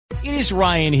It is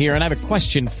Ryan here, and I have a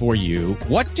question for you.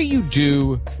 What do you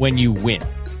do when you win?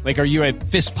 Like, are you a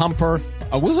fist pumper,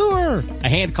 a woohooer, a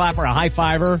hand clapper, a high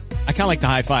fiver? I kind of like the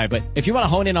high five, but if you want to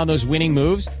hone in on those winning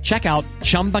moves, check out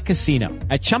Chumba Casino.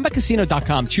 At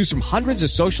ChumbaCasino.com, choose from hundreds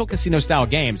of social casino-style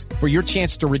games for your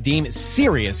chance to redeem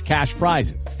serious cash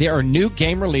prizes. There are new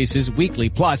game releases weekly,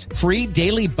 plus free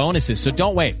daily bonuses. So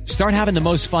don't wait. Start having the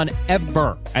most fun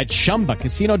ever at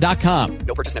ChumbaCasino.com.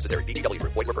 No purchase necessary. VGW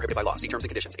Group. Void where prohibited by law. See terms and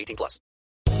conditions. 18+.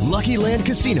 Lucky Land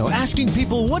Casino, asking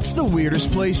people, what's the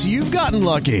weirdest place you've gotten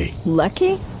lucky?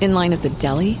 Lucky? In line at the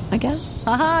deli, I guess?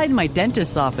 Aha, in my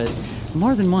dentist's office.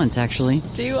 More than once, actually.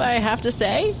 Do I have to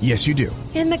say? Yes, you do.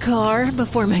 In the car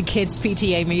before my kids'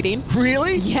 PTA meeting.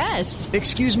 Really? Yes.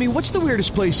 Excuse me, what's the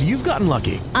weirdest place you've gotten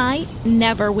lucky? I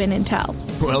never win and tell.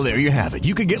 Well, there you have it.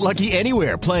 You can get lucky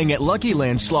anywhere, playing at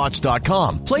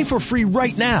LuckyLandSlots.com. Play for free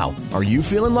right now. Are you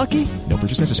feeling lucky? No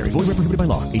purchase necessary. Void where prohibited by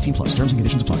law. 18+. Terms and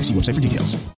conditions apply. See website for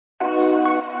details.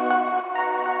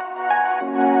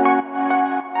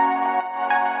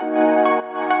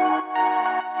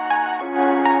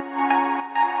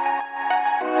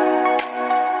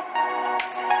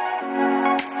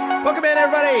 Welcome in,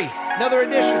 everybody. Another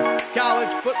edition of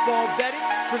College Football Betting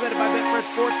presented by Betfred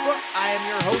Sportsbook. I am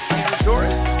your host, Andrew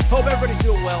Torres. Hope everybody's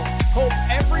doing well. Hope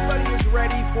everybody is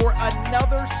ready for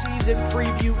another season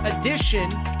preview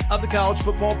edition of the College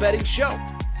Football Betting Show.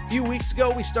 A few weeks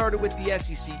ago, we started with the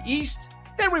SEC East.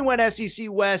 Then we went SEC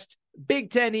West,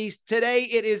 Big Ten East. Today,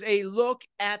 it is a look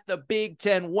at the Big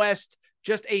Ten West.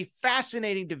 Just a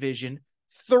fascinating division.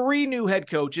 3 new head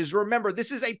coaches. Remember,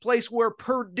 this is a place where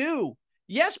Purdue,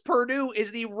 yes, Purdue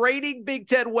is the reigning Big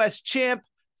Ten West champ,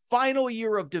 final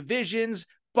year of divisions.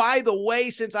 By the way,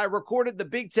 since I recorded the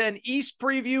Big Ten East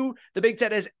preview, the Big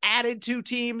Ten has added 2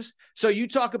 teams. So you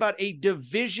talk about a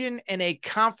division and a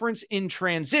conference in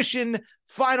transition,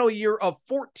 final year of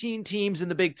 14 teams in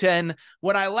the Big Ten.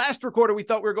 When I last recorded, we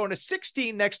thought we were going to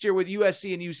 16 next year with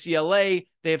USC and UCLA.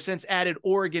 They have since added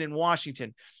Oregon and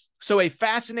Washington. So a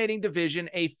fascinating division,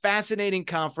 a fascinating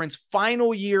conference,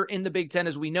 final year in the Big Ten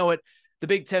as we know it. The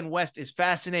Big Ten West is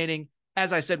fascinating.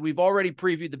 As I said, we've already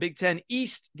previewed the Big Ten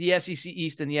East, the SEC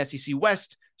East, and the SEC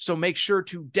West. So make sure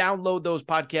to download those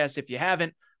podcasts if you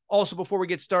haven't. Also, before we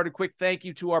get started, quick thank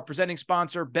you to our presenting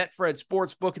sponsor, Betfred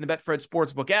Sportsbook and the Betfred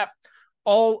Sportsbook app.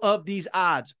 All of these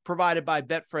odds provided by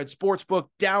Betfred Sportsbook.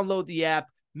 Download the app,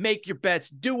 make your bets,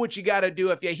 do what you got to do.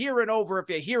 If you hear an over, if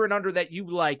you hear an under that you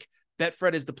like,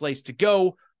 Betfred is the place to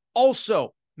go.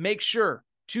 Also, make sure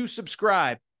to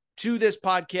subscribe to this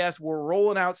podcast. We're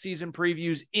rolling out season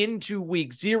previews into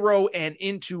week 0 and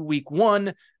into week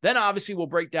 1. Then obviously we'll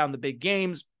break down the big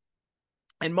games.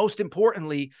 And most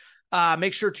importantly,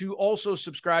 make sure to also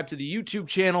subscribe to the YouTube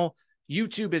channel.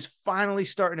 YouTube is finally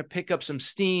starting to pick up some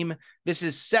steam. This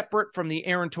is separate from the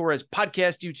Aaron Torres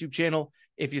podcast YouTube channel.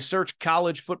 If you search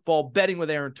College Football Betting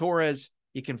with Aaron Torres,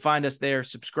 you can find us there.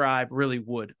 Subscribe. Really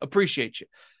would appreciate you.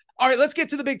 All right, let's get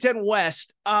to the Big Ten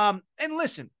West. And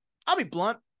listen, I'll be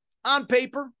blunt. On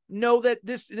paper, know that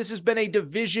this has been a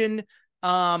division.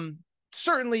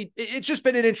 Certainly, it's just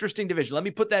been an interesting division. Let me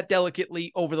put that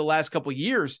delicately over the last couple of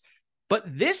years. But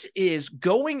this is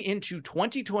going into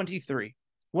 2023,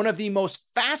 one of the most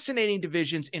fascinating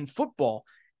divisions in football.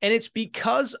 And it's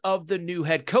because of the new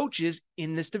head coaches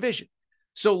in this division.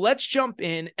 So let's jump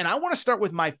in. And I want to start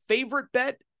with my favorite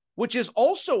bet, which is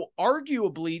also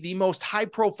arguably the most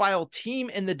high-profile team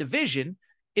in the division.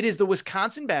 It is the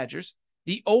Wisconsin Badgers.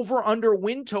 The over-under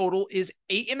win total is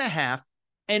 8.5,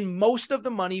 and most of the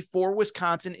money for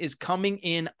Wisconsin is coming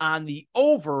in on the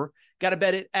over. Got to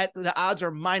bet it at the odds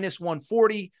are minus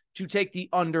 140. To take the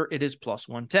under, it is plus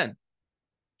 110.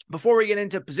 Before we get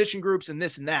into position groups and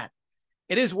this and that,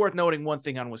 it is worth noting one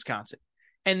thing on Wisconsin.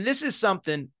 And this is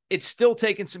something it's still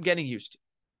taking some getting used to.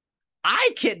 I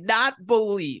cannot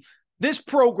believe this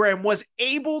program was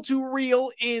able to reel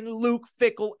in Luke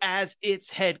Fickell as its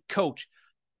head coach.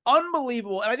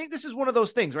 Unbelievable. And I think this is one of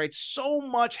those things, right? So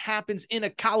much happens in a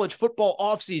college football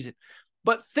offseason.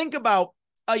 But think about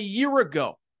a year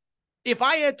ago. If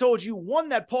I had told you, 1,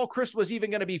 that Paul Chryst was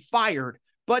even going to be fired,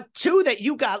 but 2, that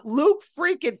you got Luke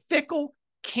freaking Fickell,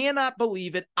 cannot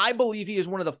believe it. I believe he is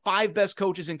one of the 5 best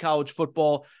coaches in college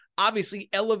football. Obviously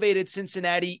elevated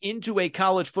Cincinnati into a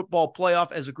college football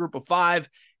playoff as a group of 5,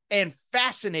 and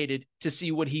fascinated to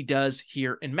see what he does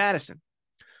here in Madison.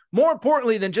 More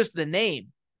importantly than just the name,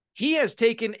 he has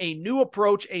taken a new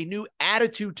approach, a new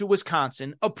attitude to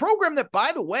Wisconsin, a program that,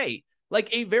 by the way, like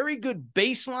a very good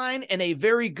baseline and a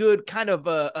very good kind of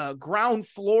a ground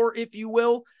floor, if you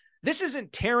will. This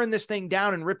isn't tearing this thing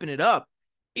down and ripping it up.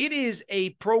 It is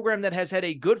a program that has had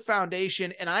a good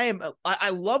foundation, and I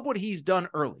love what he's done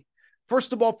early.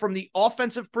 First of all, from the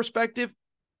offensive perspective,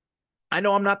 I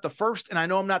know I'm not the first, and I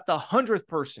know I'm not the 100th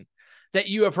person that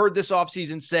you have heard this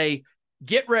offseason say,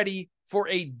 get ready for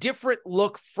a different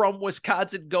look from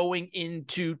Wisconsin going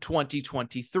into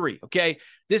 2023, okay?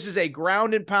 This is a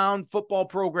ground and pound football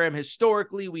program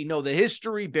historically. We know the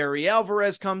history. Barry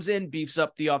Alvarez comes in, beefs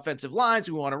up the offensive lines.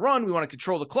 We want to run. We want to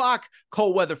control the clock,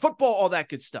 cold weather football, all that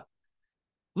good stuff.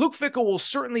 Luke Fickell will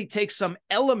certainly take some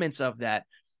elements of that,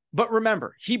 but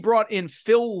remember, he brought in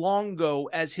Phil Longo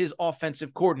as his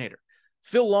offensive coordinator.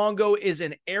 Phil Longo is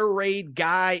an air raid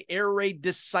guy, air raid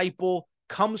disciple,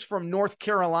 comes from North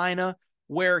Carolina,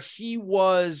 where he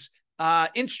was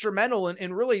instrumental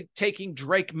in really taking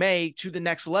Drake May to the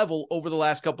next level over the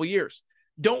last couple of years.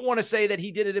 Don't want to say that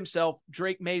he did it himself.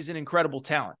 Drake May is an incredible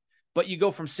talent. But you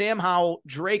go from Sam Howell,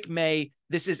 Drake May,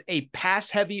 this is a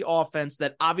pass-heavy offense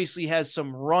that obviously has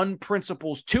some run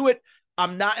principles to it.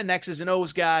 I'm not an X's and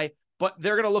O's guy, but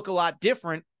they're going to look a lot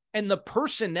different, and the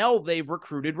personnel they've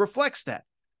recruited reflects that.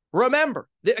 Remember,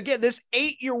 again, this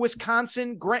 8-year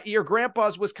Wisconsin, your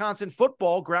grandpa's Wisconsin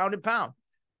football ground and pound.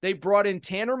 They brought in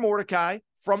Tanner Mordecai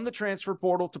from the transfer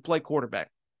portal to play quarterback.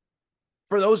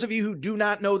 For those of you who do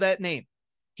not know that name,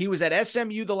 he was at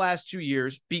SMU the last 2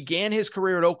 years, began his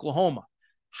career at Oklahoma.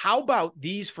 How about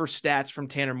these for stats from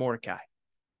Tanner Mordecai?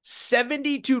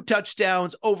 72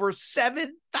 touchdowns, over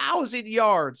 7,000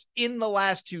 yards in the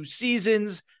last 2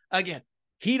 seasons. Again,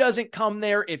 he doesn't come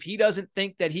there if he doesn't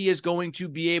think that he is going to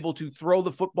be able to throw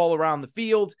the football around the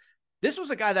field. This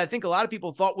was a guy that I think a lot of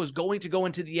people thought was going to go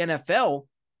into the NFL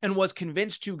and was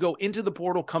convinced to go into the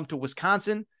portal, come to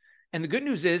Wisconsin. And the good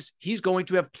news is he's going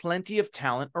to have plenty of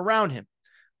talent around him.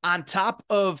 On top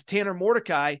of Tanner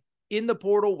Mordecai, in the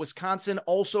portal, Wisconsin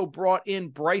also brought in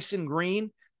Bryson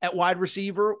Green at wide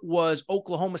receiver, was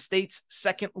Oklahoma State's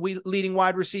second leading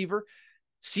wide receiver.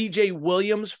 CJ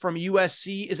Williams from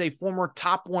USC is a former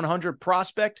top 100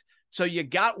 prospect. So you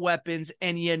got weapons,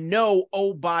 and you know,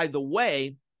 oh, by the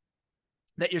way,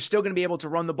 that you're still going to be able to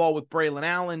run the ball with Braylon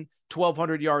Allen,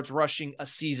 1,200 yards rushing a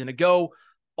season ago.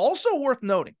 Also worth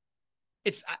noting,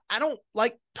 I don't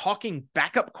like talking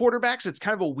backup quarterbacks. It's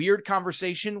kind of a weird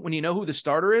conversation when you know who the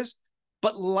starter is.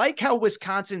 But like how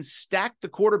Wisconsin stacked the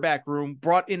quarterback room,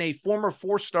 brought in a former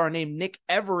 4-star named Nick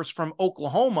Evers from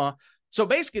Oklahoma. So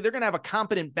basically, they're going to have a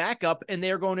competent backup, and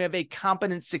they're going to have a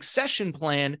competent succession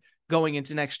plan going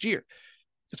into next year.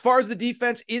 As far as the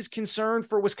defense is concerned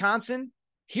for Wisconsin,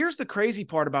 here's the crazy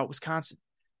part about Wisconsin.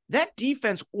 That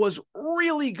defense was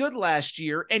really good last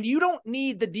year, and you don't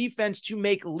need the defense to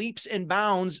make leaps and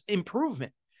bounds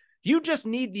improvement. You just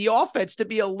need the offense to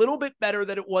be a little bit better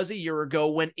than it was a year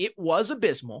ago when it was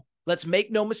abysmal. Let's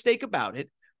make no mistake about it.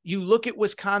 You look at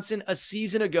Wisconsin a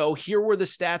season ago, here were the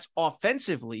stats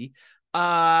offensively.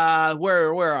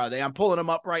 Where are they? I'm pulling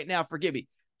them up right now. Forgive me.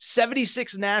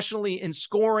 76th nationally in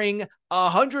scoring,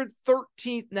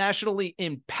 113th nationally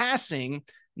in passing,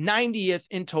 90th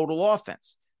in total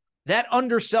offense. That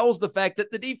undersells the fact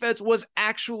that the defense was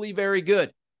actually very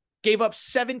good. Gave up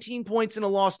 17 points in a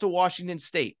loss to Washington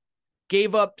State.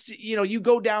 Gave up, you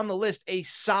go down the list, a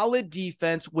solid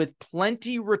defense with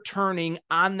plenty returning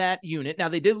on that unit. Now,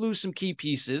 they did lose some key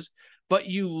pieces, but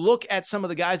you look at some of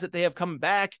the guys that they have coming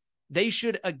back, they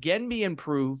should again be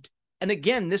improved. And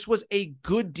again, this was a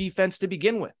good defense to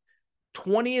begin with.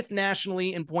 20th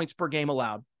nationally in points per game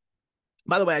allowed.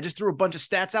 By the way, I just threw a bunch of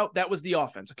stats out. That was the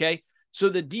offense, okay? So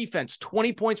the defense,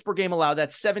 20 points per game allowed.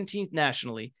 That's 17th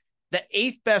nationally. The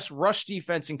 8th best rush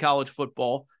defense in college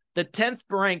football. The 10th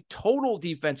ranked total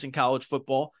defense in college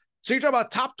football. So you're talking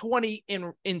about top 20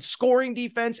 in scoring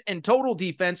defense and total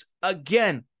defense.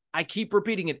 Again, I keep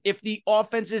repeating it. If the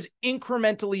offense is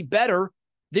incrementally better,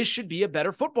 this should be a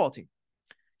better football team.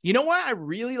 You know why I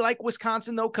really like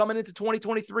Wisconsin, though, coming into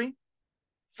 2023?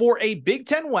 For a Big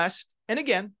Ten West, and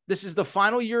again, this is the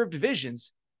final year of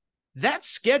divisions, that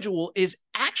schedule is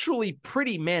actually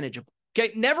pretty manageable.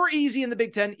 Okay, never easy in the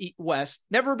Big Ten West,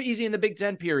 never easy in the Big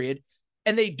Ten period.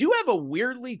 And they do have a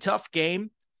weirdly tough game.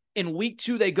 In week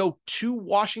 2, they go to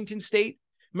Washington State.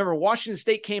 Remember, Washington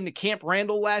State came to Camp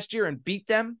Randall last year and beat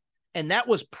them. And that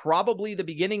was probably the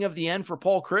beginning of the end for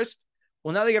Paul Chryst.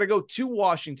 Well, now they got to go to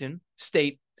Washington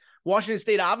State. Washington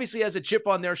State obviously has a chip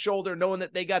on their shoulder, knowing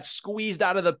that they got squeezed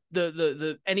out of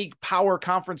the any power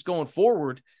conference going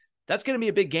forward. That's going to be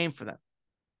a big game for them.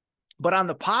 But on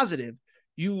the positive,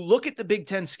 you look at the Big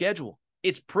Ten schedule,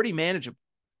 it's pretty manageable.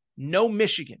 No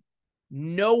Michigan,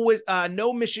 no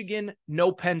Michigan,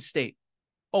 no Penn State.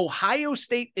 Ohio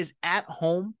State is at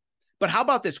home. But how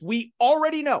about this? We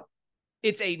already know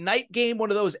it's a night game, one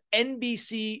of those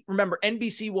NBC. Remember,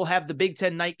 NBC will have the Big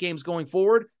Ten night games going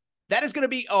forward. That is going to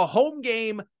be a home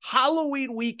game,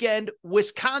 Halloween weekend,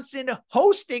 Wisconsin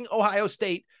hosting Ohio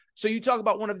State. So you talk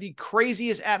about one of the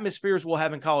craziest atmospheres we'll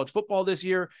have in college football this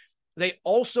year. They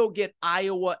also get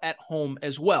Iowa at home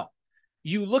as well.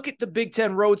 You look at the Big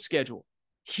Ten road schedule.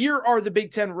 Here are the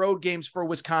Big Ten road games for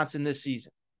Wisconsin this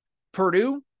season: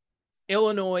 Purdue,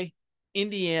 Illinois,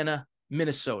 Indiana,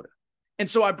 Minnesota. And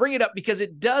so I bring it up because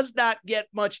it does not get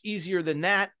much easier than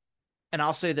that. And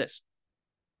I'll say this: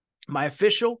 my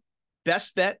official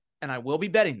best bet, and I will be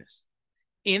betting this,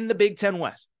 in the Big Ten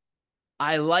West,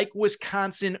 I like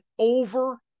Wisconsin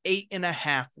over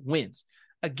 8.5 wins.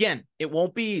 Again, it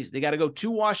won't be easy. They got to go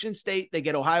to Washington State. They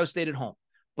get Ohio State at home,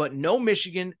 but no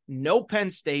Michigan, no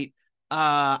Penn State,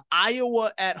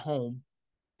 Iowa at home.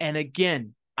 And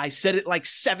again, I said it like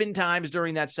 7 times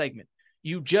during that segment.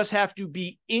 You just have to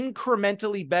be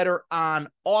incrementally better on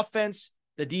offense.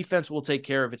 The defense will take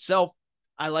care of itself.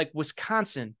 I like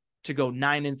Wisconsin to go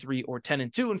 9-3 or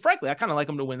 10-2. And frankly, I kind of like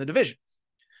them to win the division.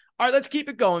 All right, let's keep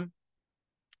it going.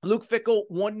 Luke Fickell,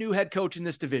 one new head coach in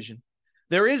this division.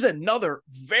 There is another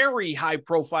very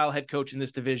high-profile head coach in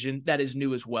this division that is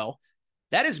new as well.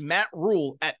 That is Matt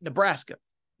Rhule at Nebraska.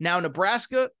 Now,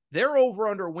 Nebraska, their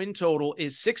over-under win total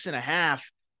is 6.5.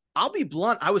 I'll be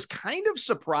blunt. I was kind of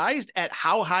surprised at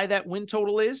how high that win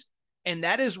total is, and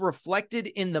that is reflected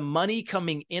in the money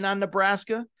coming in on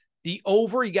Nebraska. The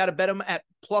over, you got to bet them at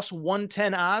plus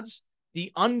 110 odds.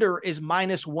 The under is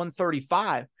minus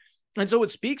 135. And so it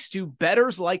speaks to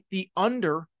bettors like the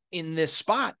under in this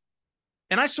spot.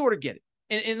 And I sort of get it.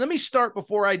 And let me start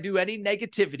before I do any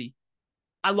negativity.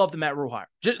 I love the Matt Rhule hire.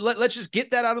 Let's just get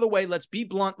that out of the way. Let's be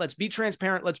blunt. Let's be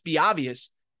transparent. Let's be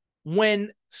obvious.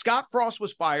 When Scott Frost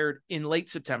was fired in late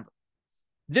September,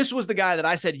 this was the guy that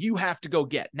I said, you have to go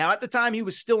get. Now, at the time, he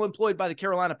was still employed by the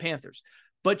Carolina Panthers,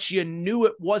 but you knew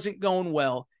it wasn't going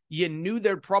well. You knew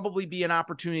there'd probably be an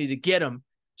opportunity to get him.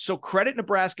 So credit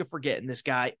Nebraska for getting this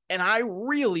guy. And I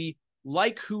really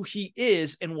like who he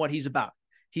is and what he's about.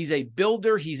 He's a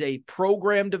builder. He's a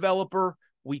program developer.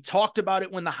 We talked about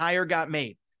it when the hire got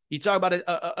made. You talk about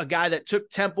a guy that took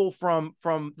Temple from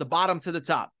the bottom to the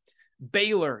top.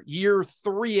 Baylor, year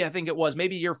 3, I think it was,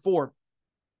 maybe year 4,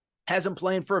 has him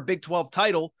playing for a Big 12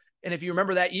 title. And if you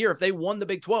remember that year, if they won the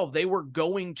Big 12, they were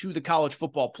going to the college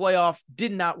football playoff.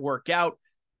 Did not work out.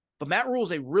 But Matt Rhule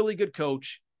is a really good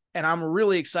coach, and I'm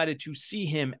really excited to see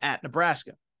him at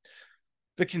Nebraska.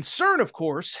 The concern, of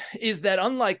course, is that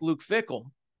unlike Luke Fickell,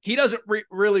 he doesn't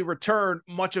really return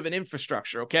much of an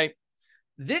infrastructure, okay?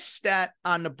 This stat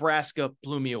on Nebraska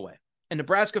blew me away. And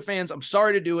Nebraska fans, I'm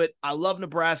sorry to do it. I love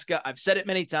Nebraska. I've said it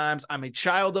many times. I'm a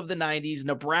child of the 90s.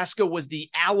 Nebraska was the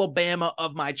Alabama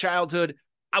of my childhood.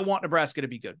 I want Nebraska to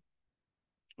be good.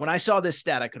 When I saw this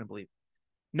stat, I couldn't believe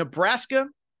it. Nebraska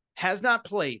has not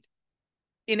played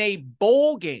in a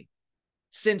bowl game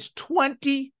since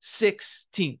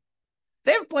 2016.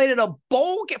 They haven't played in a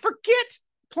bowl game. Forget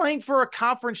playing for a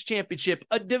conference championship,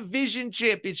 a division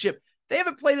championship. They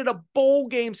haven't played in a bowl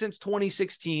game since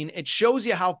 2016. It shows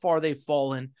you how far they've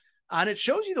fallen. And it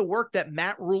shows you the work that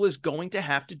Matt Rhule is going to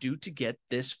have to do to get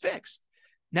this fixed.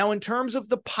 Now, in terms of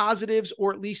the positives,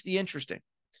 or at least the interesting,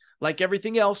 like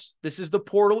everything else, this is the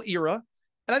portal era.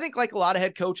 And I think like a lot of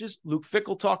head coaches, Luke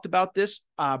Fickell talked about this.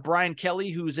 Brian Kelly,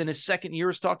 who's in his second year,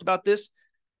 has talked about this.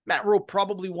 Matt Rhule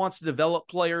probably wants to develop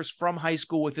players from high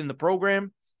school within the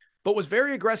program, but was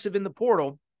very aggressive in the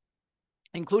portal,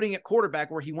 including at quarterback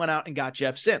where he went out and got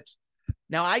Jeff Sims.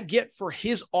 Now, I get for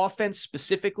his offense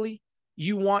specifically,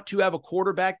 you want to have a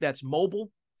quarterback that's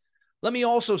mobile. Let me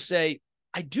also say,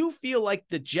 I do feel like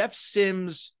the Jeff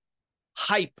Sims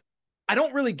hype, I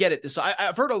don't really get it.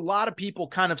 I've heard a lot of people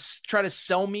kind of try to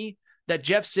sell me that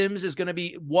Jeff Sims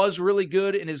was really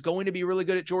good and is going to be really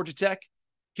good at Georgia Tech.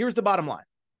 Here's the bottom line.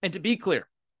 And to be clear,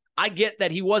 I get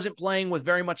that he wasn't playing with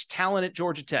very much talent at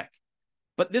Georgia Tech,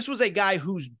 but this was a guy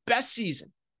whose best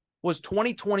season was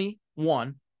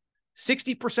 2021,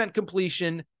 60%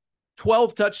 completion,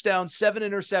 12 touchdowns, 7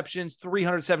 interceptions,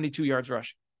 372 yards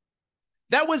rushing.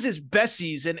 That was his best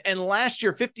season. And last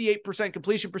year, 58%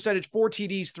 completion percentage, 4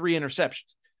 TDs, 3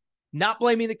 interceptions. Not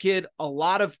blaming the kid. A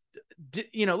lot of,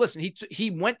 listen, he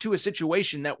went to a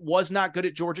situation that was not good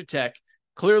at Georgia Tech.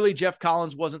 Clearly, Jeff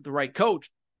Collins wasn't the right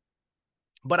coach.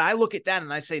 But I look at that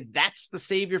and I say, that's the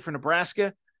savior for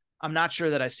Nebraska. I'm not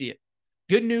sure that I see it.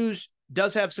 Good news,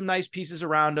 does have some nice pieces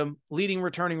around him. Leading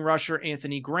returning rusher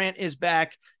Anthony Grant is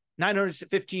back.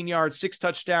 915 yards, 6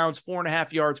 touchdowns,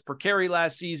 4.5 yards per carry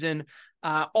last season.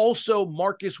 Also,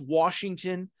 Marcus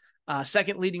Washington,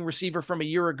 second leading receiver from a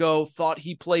year ago, thought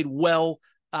he played well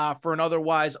for an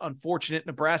otherwise unfortunate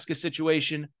Nebraska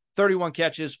situation. 31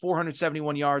 catches,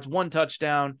 471 yards, 1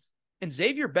 touchdown. And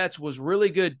Xavier Betts was really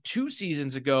good 2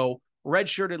 seasons ago,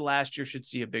 redshirted last year, should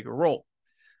see a bigger role.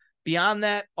 Beyond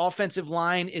that, offensive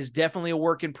line is definitely a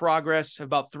work in progress.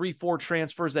 About 3-4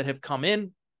 transfers that have come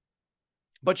in,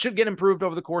 but should get improved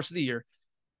over the course of the year.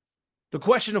 The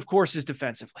question, of course, is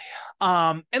defensively.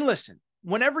 And listen,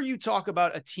 whenever you talk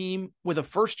about a team with a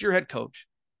first-year head coach,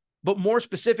 but more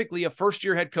specifically a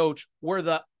first-year head coach where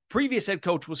the previous head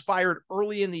coach was fired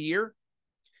early in the year,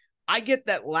 I get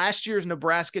that last year's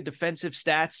Nebraska defensive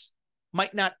stats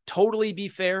might not totally be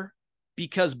fair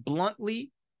because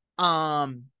bluntly,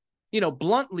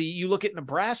 you look at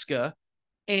Nebraska,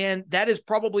 and that is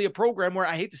probably a program where,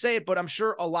 I hate to say it, but I'm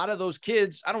sure a lot of those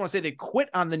kids, I don't want to say they quit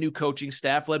on the new coaching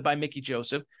staff led by Mickey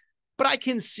Joseph, but I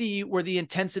can see where the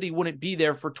intensity wouldn't be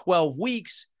there for 12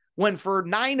 weeks when for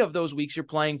 9 of those weeks you're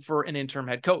playing for an interim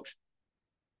head coach.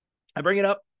 I bring it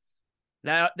up.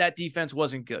 That defense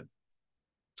wasn't good.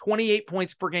 28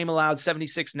 points per game allowed,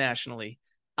 76 nationally.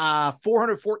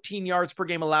 414 yards per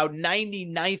game allowed,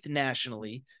 99th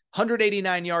nationally.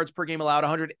 189 yards per game allowed,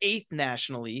 108th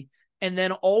nationally. And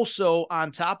then also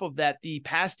on top of that, the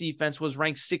pass defense was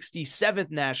ranked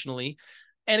 67th nationally.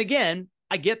 And again,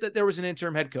 I get that there was an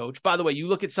interim head coach. By the way, you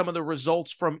look at some of the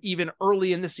results from even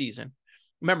early in the season.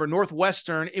 Remember,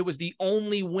 Northwestern, it was the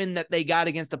only win that they got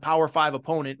against a Power 5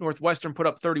 opponent. Northwestern put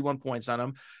up 31 points on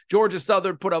them. Georgia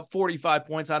Southern put up 45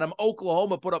 points on them.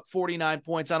 Oklahoma put up 49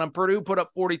 points on them. Purdue put up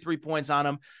 43 points on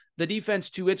them. The defense,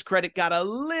 to its credit, got a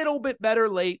little bit better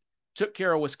late, took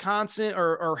care of Wisconsin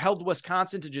or held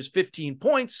Wisconsin to just 15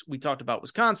 points. We talked about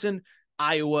Wisconsin,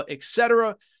 Iowa,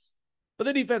 etc. But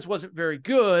the defense wasn't very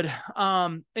good.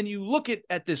 And you look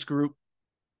at this group,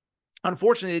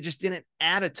 unfortunately, they just didn't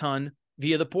add a ton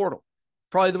via the portal.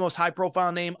 Probably the most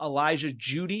high-profile name, Elijah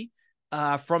Judy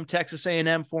from Texas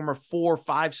A&M, former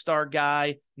 4-5-star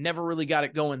guy, never really got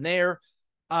it going there.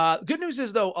 Good news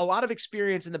is, though, a lot of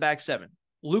experience in the back seven.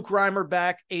 Luke Reimer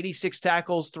back, 86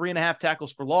 tackles, 3.5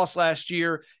 tackles for loss last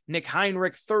year. Nick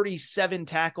Heinrich, 37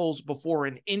 tackles before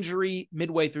an injury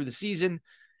midway through the season.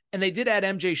 And they did add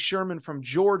MJ Sherman from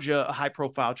Georgia, a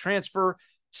high-profile transfer.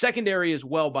 Secondary as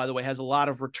well, by the way, has a lot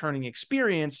of returning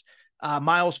experience.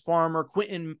 Miles Farmer,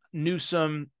 Quentin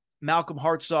Newsome, Malcolm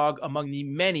Hartzog, among the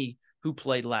many who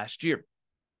played last year.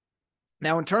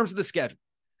 Now, in terms of the schedule,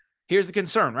 here's the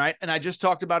concern, right? And I just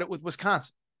talked about it with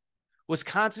Wisconsin.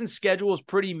 Wisconsin's schedule is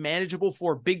pretty manageable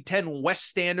for Big Ten West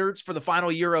standards for the final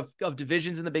year of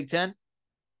divisions in the Big Ten.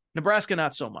 Nebraska,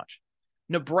 not so much.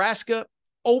 Nebraska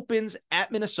opens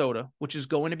at Minnesota, which is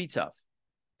going to be tough,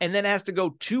 and then has to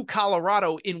go to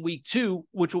Colorado in week 2,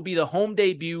 which will be the home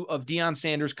debut of Deion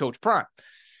Sanders, Coach Prime.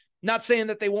 Not saying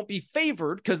that they won't be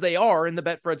favored, because they are in the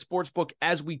Betfred Sportsbook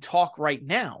as we talk right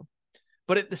now.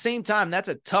 But at the same time, that's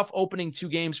a tough opening 2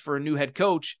 games for a new head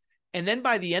coach. And then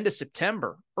by the end of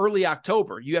September, early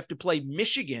October, you have to play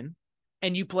Michigan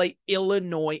and you play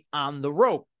Illinois on the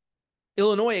road.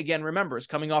 Illinois, again, remember, is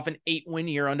coming off an 8-win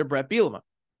year under Brett Bielema.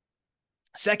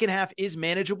 Second half is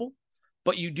manageable,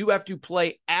 but you do have to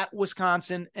play at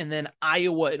Wisconsin and then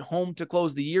Iowa at home to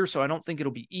close the year, so I don't think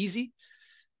it'll be easy.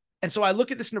 And so I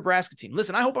look at this Nebraska team.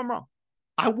 Listen, I hope I'm wrong.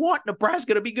 I want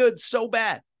Nebraska to be good so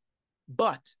bad.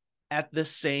 But at the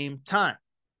same time,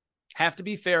 have to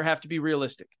be fair, have to be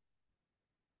realistic.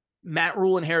 Matt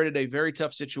Rule inherited a very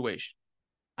tough situation.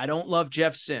 I don't love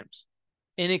Jeff Sims.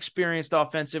 Inexperienced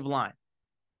offensive line.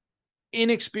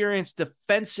 Inexperienced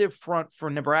defensive front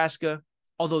for Nebraska,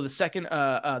 although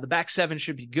the back seven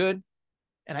should be good.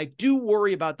 And I do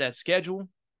worry about that schedule.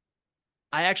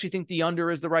 I actually think the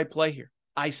under is the right play here.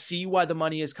 I see why the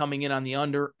money is coming in on the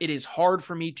under. It is hard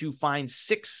for me to find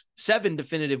 7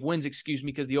 definitive wins,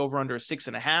 because the over-under is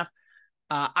 6.5.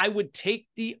 I would take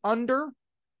the under.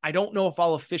 I don't know if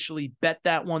I'll officially bet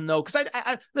that one, though, because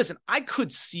listen, I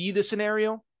could see the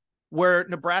scenario where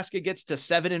Nebraska gets to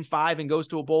 7-5 and goes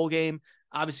to a bowl game.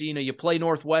 Obviously, you play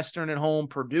Northwestern at home,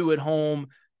 Purdue at home,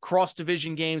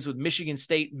 cross-division games with Michigan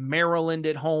State, Maryland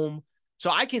at home. So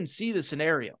I can see the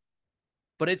scenario,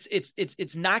 but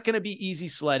it's not going to be easy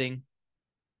sledding,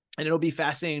 and it'll be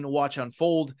fascinating to watch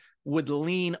unfold. Would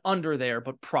lean under there,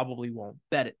 but probably won't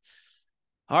bet it.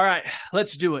 All right,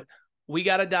 let's do it. We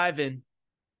got to dive in.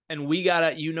 And we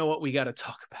got to, what we got to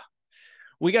talk about.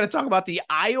 We got to talk about the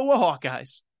Iowa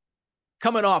Hawkeyes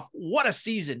coming off. What a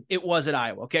season it was at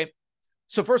Iowa, okay?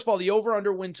 So first of all, the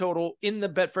over-under win total in the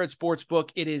Betfred Sportsbook,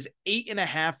 it is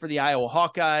 8.5 for the Iowa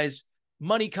Hawkeyes.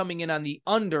 Money coming in on the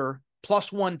under,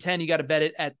 plus 110. You got to bet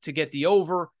it to get the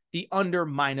over, the under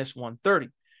minus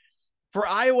 130. For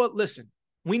Iowa, listen,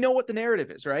 we know what the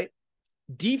narrative is, right?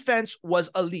 Defense was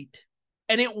elite.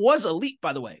 And it was elite,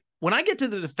 by the way. When I get to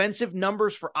the defensive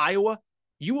numbers for Iowa,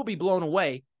 you will be blown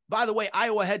away. By the way,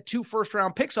 Iowa had 2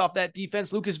 first-round picks off that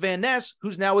defense, Lucas Van Ness,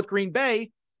 who's now with Green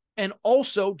Bay, and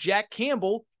also Jack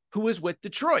Campbell, who is with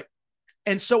Detroit.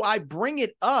 And so I bring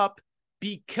it up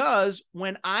because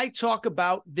when I talk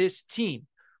about this team,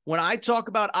 when I talk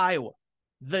about Iowa,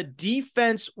 the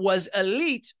defense was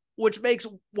elite, which makes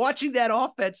watching that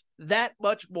offense that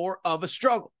much more of a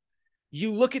struggle.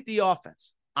 You look at the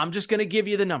offense. I'm just going to give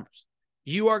you the numbers.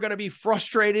 You are going to be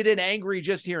frustrated and angry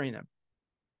just hearing them.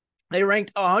 They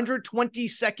ranked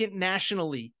 122nd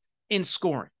nationally in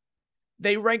scoring.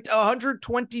 They ranked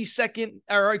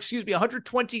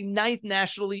 129th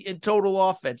nationally in total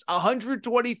offense,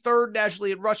 123rd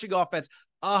nationally in rushing offense,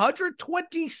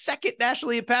 122nd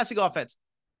nationally in passing offense.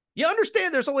 You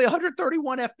understand there's only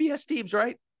 131 FBS teams,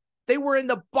 right? They were in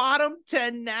the bottom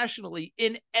 10 nationally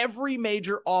in every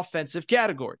major offensive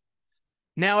category.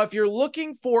 Now, if you're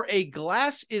looking for a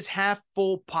glass is half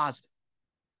full positive,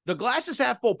 the glass is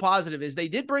half full positive is they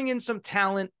did bring in some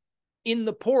talent in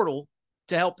the portal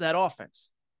to help that offense.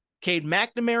 Cade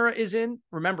McNamara is in.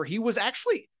 Remember, he was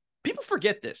actually, people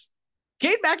forget this.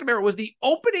 Cade McNamara was the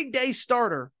opening day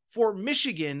starter for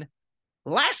Michigan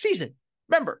last season.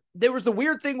 Remember, there was the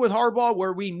weird thing with Harbaugh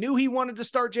where we knew he wanted to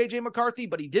start J.J. McCarthy,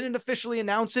 but he didn't officially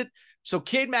announce it. So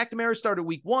Cade McNamara started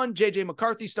week 1, J.J.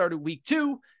 McCarthy started week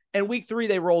 2, and week 3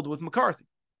 they rolled with McCarthy.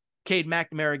 Cade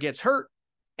McNamara gets hurt,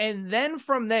 and then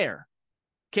from there,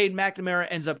 Cade McNamara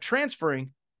ends up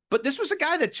transferring. But this was a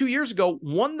guy that 2 years ago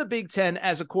won the Big Ten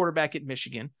as a quarterback at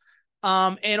Michigan.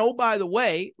 And oh, by the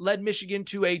way, led Michigan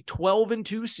to a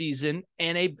 12-2 season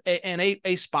and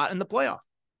a spot in the playoff.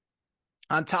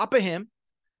 On top of him,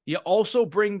 you also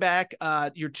bring back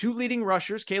your 2 leading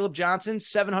rushers, Caleb Johnson,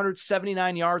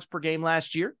 779 yards per game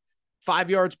last year, 5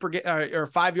 yards per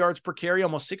carry,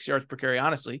 almost 6 yards per carry,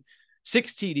 honestly,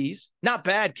 6 TDs. Not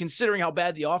bad considering how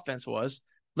bad the offense was.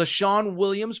 LaShawn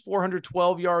Williams,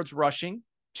 412 yards rushing,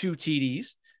 2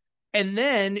 TDs. And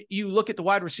then you look at the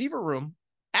wide receiver room,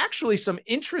 actually some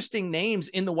interesting names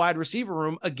in the wide receiver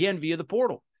room, again, via the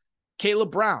portal.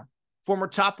 Caleb Brown, former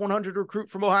top 100 recruit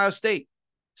from Ohio State.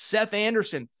 Seth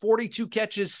Anderson, 42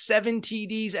 catches, 7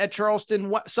 TDs at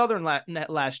Charleston Southern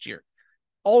last year.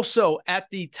 Also at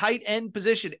the tight end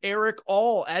position, Eric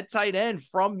All at tight end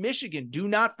from Michigan. Do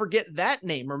not forget that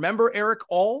name. Remember Eric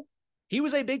All? He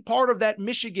was a big part of that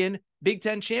Michigan Big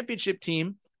Ten championship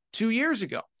team 2 years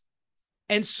ago.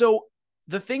 And so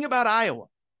the thing about Iowa,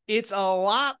 it's a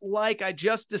lot like I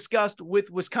just discussed with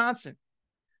Wisconsin.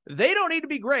 They don't need to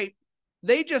be great.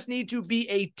 They just need to be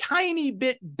a tiny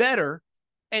bit better,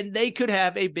 and they could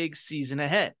have a big season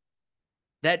ahead.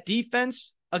 That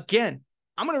defense, again,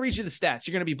 I'm going to read you the stats.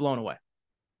 You're going to be blown away.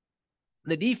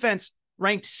 The defense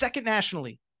ranked 2nd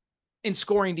nationally in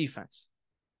scoring defense,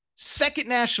 2nd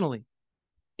nationally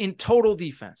in total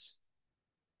defense,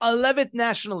 11th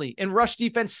nationally in rush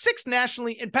defense, 6th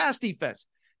nationally in pass defense.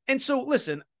 And so,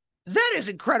 listen, that is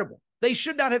incredible. They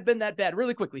should not have been that bad.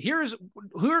 Really quickly, here's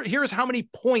how many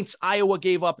points Iowa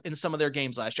gave up in some of their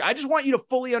games last year. I just want you to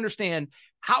fully understand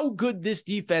how good this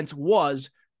defense was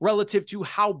relative to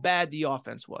how bad the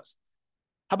offense was.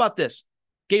 How about this?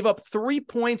 Gave up 3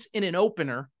 points in an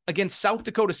opener against South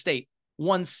Dakota State,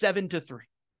 won 7-3.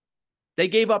 They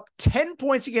gave up 10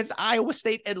 points against Iowa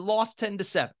State and lost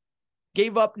 10-7.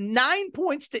 Gave up 9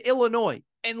 points to Illinois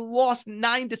and lost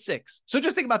 9-6. So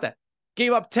just think about that.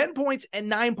 Gave up 10 points and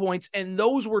 9 points, and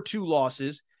those were 2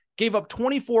 losses. Gave up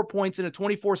 24 points in a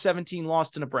 24-17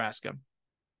 loss to Nebraska.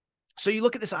 So you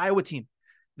look at this Iowa team.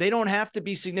 They don't have to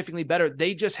be significantly better.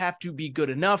 They just have to be good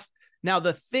enough. Now,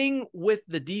 the thing with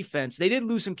the defense, they did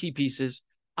lose some key pieces.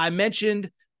 I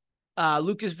mentioned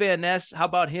Lucas Van Ness. How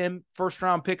about him?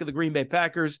 First-round pick of the Green Bay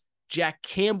Packers. Jack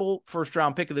Campbell,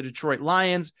 first-round pick of the Detroit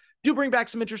Lions. Do bring back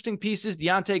some interesting pieces.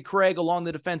 Deontay Craig along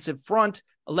the defensive front,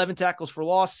 11 tackles for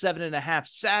loss, 7.5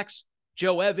 sacks.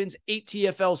 Joe Evans, 8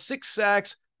 TFLs, 6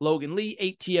 sacks. Logan Lee,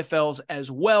 8 TFLs as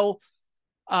well.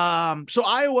 So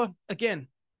Iowa, again,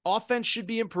 offense should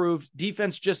be improved.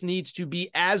 Defense just needs to be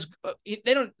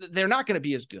they're not going to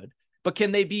be as good, but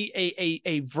can they be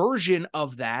a version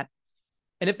of that?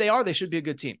 And if they are, they should be a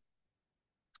good team.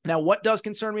 Now, what does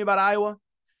concern me about Iowa?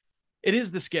 It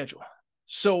is the schedule.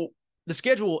 So the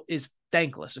schedule is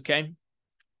thankless, okay?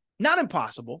 Not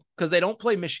impossible, because they don't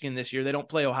play Michigan this year. They don't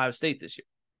play Ohio State this year.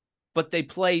 But they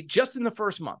play just in the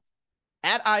first month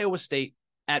at Iowa State,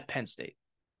 at Penn State.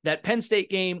 That Penn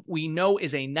State game we know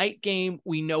is a night game.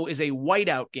 We know is a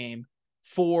whiteout game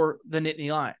for the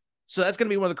Nittany Lion. So that's going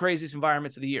to be one of the craziest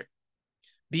environments of the year.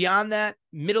 Beyond that,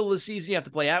 middle of the season, you have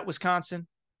to play at Wisconsin.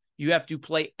 You have to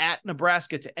play at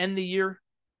Nebraska to end the year.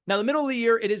 Now, the middle of the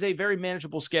year, it is a very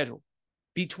manageable schedule.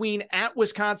 between at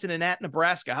Wisconsin and at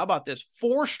Nebraska. How about this?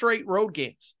 4 straight road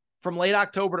games from late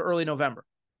October to early November.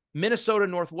 Minnesota,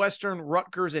 Northwestern,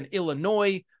 Rutgers, and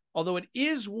Illinois. Although it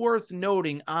is worth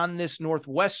noting on this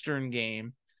Northwestern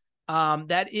game,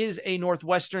 that is a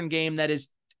Northwestern game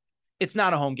it's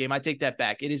not a home game. I take that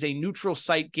back. It is a neutral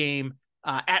site game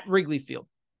at Wrigley Field.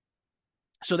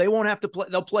 So they won't have to play.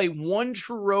 They'll play 1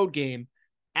 true road game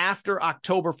after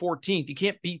October 14th. You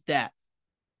can't beat that.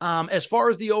 As far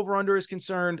as the over-under is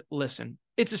concerned, listen,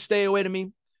 it's a stay away to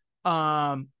me.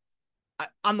 On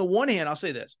the one hand, I'll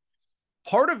say this.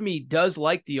 Part of me does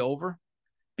like the over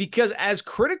because as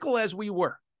critical as we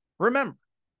were, remember,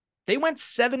 they went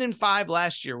 7-5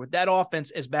 last year with that offense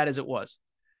as bad as it was.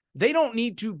 They don't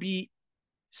need to be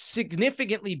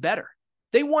significantly better.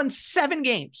 They won 7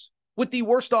 games with the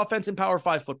worst offense in Power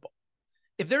 5 football.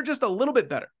 If they're just a little bit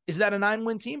better, is that a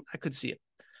 9-win team? I could see it.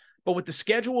 But with the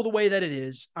schedule the way that it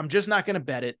is, I'm just not going to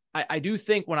bet it. I do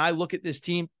think when I look at this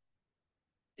team,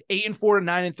 8-4 to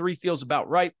 9-3 feels about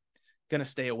right. Going to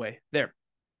stay away there.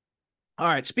 All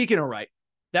right, speaking of right,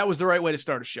 that was the right way to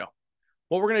start a show.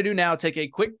 What we're going to do now, take a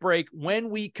quick break. When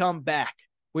we come back,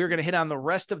 we're going to hit on the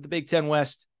rest of the Big Ten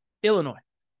West, Illinois,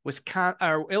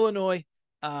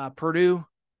 Purdue, a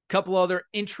couple other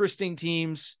interesting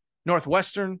teams,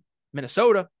 Northwestern,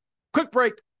 Minnesota. Quick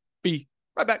break. Be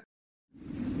right back.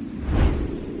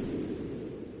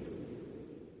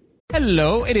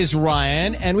 Hello, it is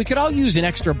Ryan, and we could all use an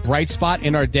extra bright spot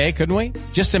in our day, couldn't we?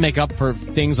 Just to make up for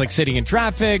things like sitting in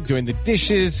traffic, doing the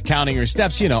dishes, counting your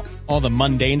steps, all the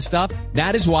mundane stuff.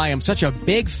 That is why I'm such a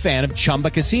big fan of Chumba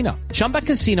Casino. Chumba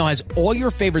Casino has all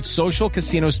your favorite social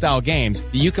casino-style games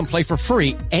that you can play for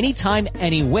free anytime,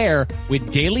 anywhere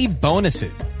with daily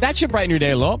bonuses. That should brighten your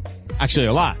day a little. Actually,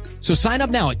 a lot. So sign up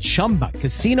now at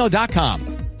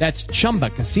ChumbaCasino.com. That's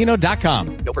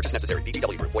ChumbaCasino.com. No purchase necessary.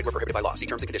 VGW Group. Void where prohibited by law. See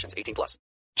terms and conditions. 18+.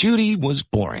 Judy was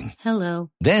boring.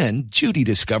 Hello. Then Judy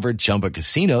discovered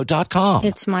ChumbaCasino.com.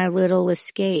 It's my little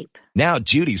escape. Now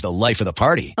Judy's the life of the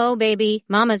party. Oh, baby,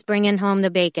 mama's bringing home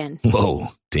the bacon. Whoa,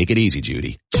 take it easy,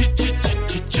 Judy.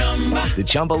 The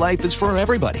Chumba life is for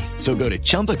everybody. So go to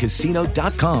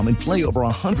ChumbaCasino.com and play over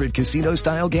 100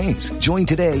 casino-style games. Join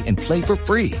today and play for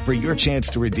free for your chance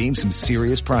to redeem some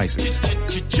serious prizes.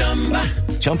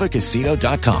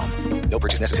 ChumbaCasino.com. No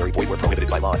purchase necessary. Void where prohibited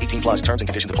by law. 18+. Terms and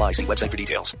conditions apply. See website for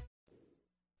details.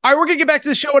 All right, we're going to get back to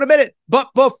the show in a minute.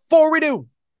 But before we do,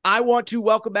 I want to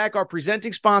welcome back our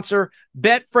presenting sponsor,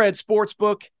 Betfred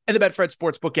Sportsbook and the Betfred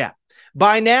Sportsbook app.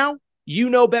 By now,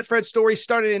 you know Betfred's story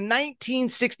started in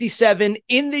 1967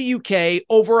 in the UK,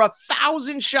 over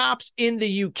 1,000 shops in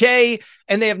the UK,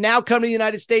 and they have now come to the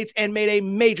United States and made a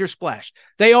major splash.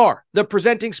 They are the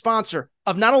presenting sponsor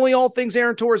of not only all things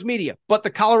Aaron Torres Media, but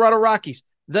the Colorado Rockies,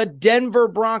 the Denver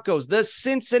Broncos, the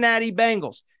Cincinnati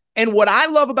Bengals. And what I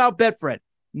love about Betfred,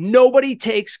 nobody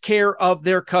takes care of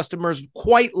their customers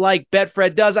quite like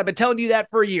Betfred does. I've been telling you that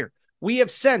for a year. We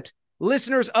have sent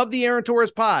listeners of the Aaron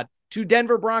Torres pod to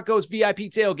Denver Broncos VIP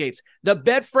tailgates. The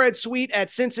Betfred suite at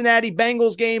Cincinnati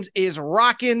Bengals games is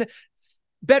rocking.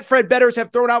 Betfred bettors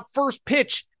have thrown out first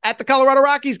pitch at the Colorado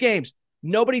Rockies games.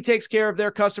 Nobody takes care of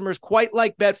their customers quite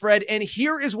like Betfred, and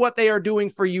here is what they are doing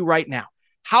for you right now.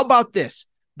 How about this?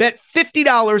 Bet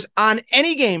 $50 on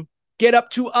any game, get up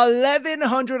to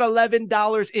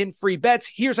 $1,111 in free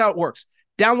bets. Here's how it works.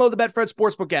 Download the Betfred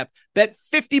Sportsbook app. Bet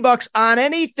 $50 on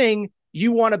anything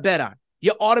you want to bet on.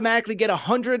 You automatically get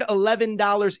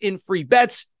 $111 in free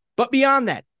bets. But beyond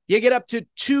that, you get up to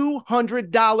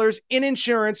 $200 in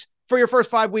insurance for your first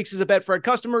 5 weeks as a Betfred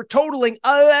customer, totaling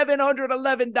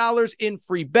 $1,111 in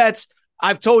free bets.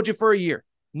 I've told you for a year,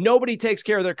 nobody takes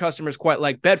care of their customers quite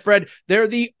like Betfred. They're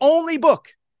the only book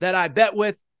that I bet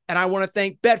with, and I want to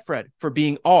thank Betfred for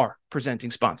being our presenting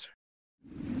sponsor.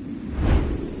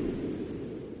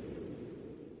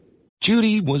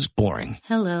 Judy was boring.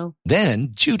 Hello. Then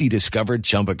Judy discovered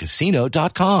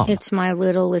ChumbaCasino.com. It's my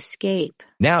little escape.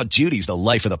 Now Judy's the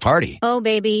life of the party. Oh,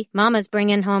 baby, mama's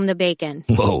bringing home the bacon.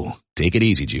 Whoa, take it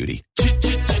easy, Judy.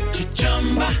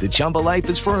 The Chumba life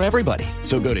is for everybody.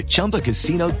 So go to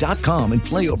ChumbaCasino.com and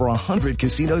play over 100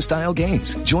 casino-style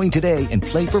games. Join today and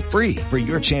play for free for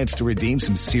your chance to redeem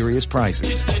some serious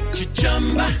prizes.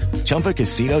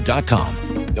 ChumbaCasino.com.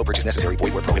 No purchase necessary.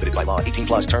 Void where prohibited by law.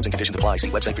 18+. Terms and conditions apply. See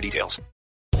website for details.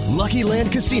 Lucky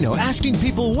Land Casino, asking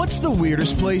people, what's the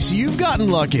weirdest place you've gotten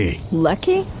lucky?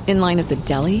 Lucky? In line at the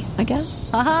deli, I guess?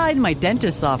 Aha, in my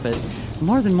dentist's office.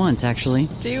 More than once, actually.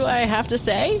 Do I have to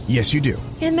say? Yes, you do.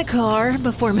 In the car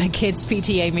before my kids'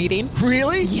 PTA meeting.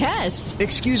 Really? Yes.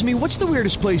 Excuse me, what's the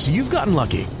weirdest place you've gotten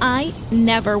lucky? I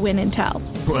never win and tell.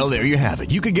 Well, there you have it.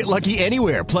 You can get lucky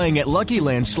anywhere, playing at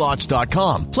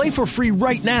LuckyLandSlots.com. Play for free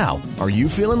right now. Are you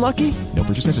feeling lucky? No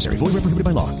purchase necessary. Void where prohibited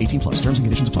by law. 18+. Terms and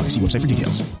conditions apply. See website for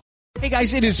details. Hey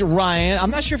guys, it is Ryan.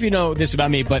 I'm not sure if you know this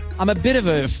about me, but I'm a bit of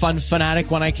a fun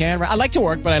fanatic when I can. I like to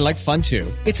work, but I like fun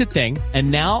too. It's a thing. And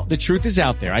now the truth is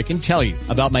out there. I can tell you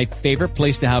about my favorite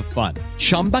place to have fun.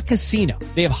 Chumba Casino.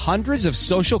 They have hundreds of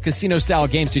social casino style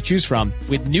games to choose from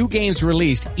with new games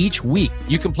released each week.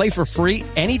 You can play for free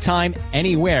anytime,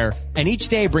 anywhere. And each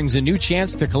day brings a new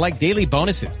chance to collect daily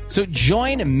bonuses. So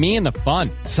join me in the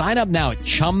fun. Sign up now at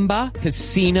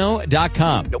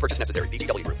ChumbaCasino.com. No purchase necessary.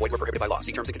 VGW. Void where prohibited by law.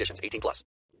 See terms and conditions. 18+.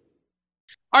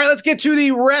 All right, let's get to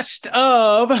the rest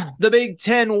of the Big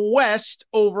Ten West.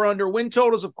 Over under win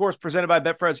totals, of course, presented by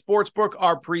Betfred Sportsbook,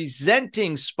 our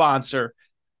presenting sponsor.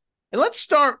 And let's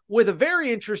start with a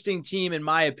very interesting team, in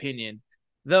my opinion,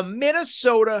 the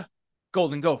Minnesota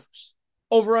Golden Gophers.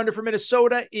 Over under for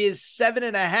Minnesota is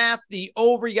 7.5. The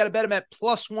over, you got to bet them at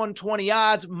plus 120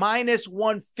 odds, minus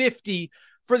 150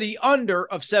 for the under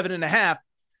of 7.5.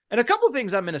 And a couple of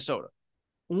things on Minnesota.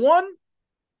 One,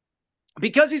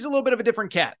 because he's a little bit of a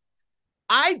different cat,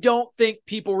 I don't think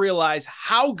people realize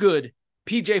how good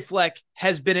PJ Fleck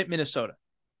has been at Minnesota.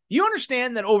 You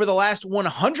understand that over the last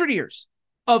 100 years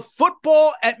of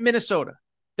football at Minnesota,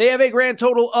 they have a grand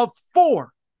total of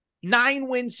 4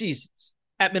 9-win seasons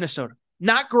at Minnesota.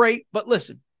 Not great, but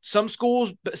listen, some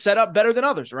schools set up better than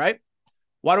others, right?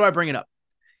 Why do I bring it up?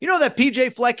 You know that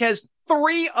PJ Fleck has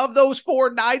 3 of those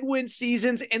 4 9-win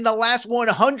seasons in the last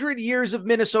 100 years of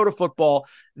Minnesota football.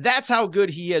 That's how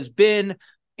good he has been.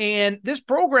 And this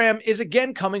program is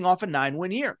again coming off a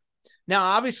 9-win year. Now,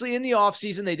 obviously in the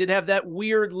offseason, they did have that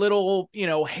weird little,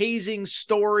 hazing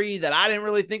story that I didn't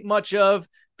really think much of.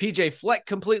 PJ Fleck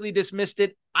completely dismissed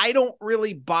it. I don't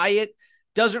really buy it.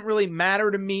 Doesn't really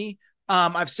matter to me.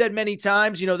 I've said many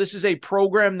times, this is a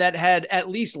program that had, at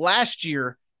least last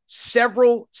year,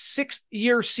 several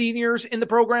 6th-year seniors in the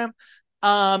program.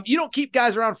 You don't keep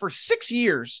guys around for 6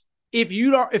 years if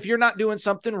you're not doing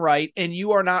something right and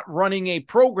you are not running a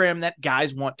program that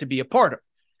guys want to be a part of.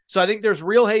 So I think there's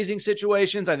real hazing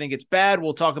situations. I think it's bad.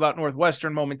 We'll talk about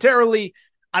Northwestern momentarily.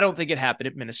 I don't think it happened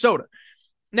at Minnesota.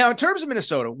 Now, in terms of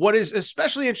Minnesota, what is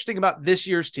especially interesting about this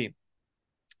year's team,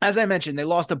 as I mentioned, they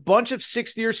lost a bunch of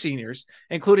 6th-year seniors,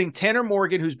 including Tanner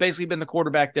Morgan, who's basically been the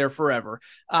quarterback there forever.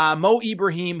 Mo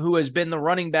Ibrahim, who has been the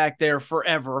running back there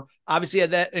forever. Obviously had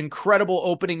that incredible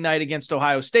opening night against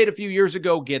Ohio State a few years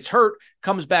ago, gets hurt,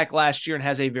 comes back last year and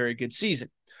has a very good season.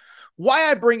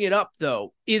 Why I bring it up,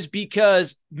 though, is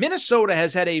because Minnesota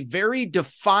has had a very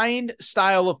defined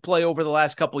style of play over the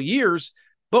last couple of years,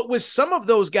 but with some of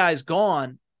those guys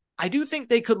gone, I do think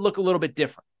they could look a little bit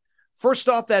different. First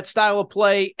off, that style of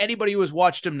play, anybody who has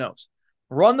watched him knows.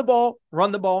 Run the ball,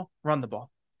 run the ball, run the ball.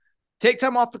 Take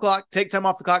time off the clock, take time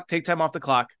off the clock, take time off the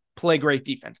clock, play great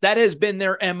defense. That has been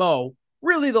their MO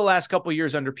really the last couple of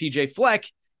years under PJ Fleck,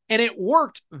 and it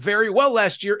worked very well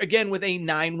last year, again, with a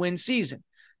 9-win season.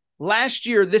 Last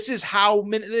year, this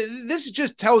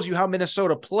just tells you how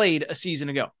Minnesota played a season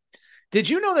ago. Did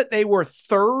you know that they were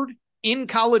 3rd in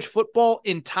college football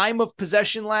in time of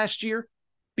possession last year,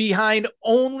 behind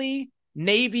only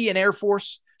Navy and Air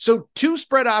Force? So 2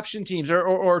 spread option teams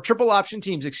or triple option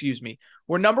teams,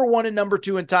 were number 1 and number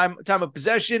 2 in time of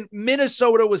possession.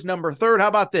 Minnesota was number 3rd. How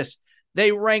about this?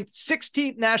 They ranked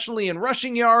 16th nationally in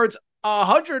rushing yards,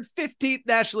 115th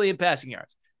nationally in passing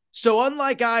yards. So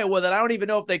unlike Iowa, that I don't even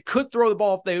know if they could throw the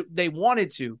ball if they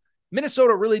wanted to,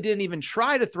 Minnesota really didn't even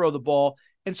try to throw the ball.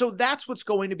 And so that's what's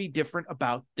going to be different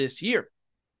about this year.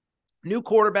 New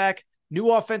quarterback,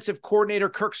 new offensive coordinator,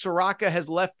 Kirk Soraka, has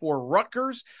left for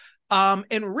Rutgers.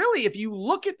 And really, if you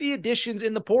look at the additions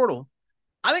in the portal,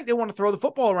 I think they want to throw the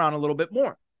football around a little bit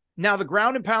more. Now, the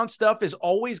ground and pound stuff is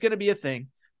always going to be a thing.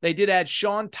 They did add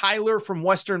Sean Tyler from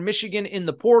Western Michigan in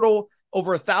the portal,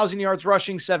 over 1,000 yards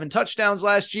rushing, 7 touchdowns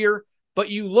last year. But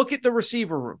you look at the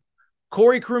receiver room.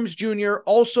 Corey Crooms Jr.,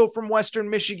 also from Western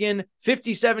Michigan,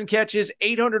 57 catches,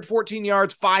 814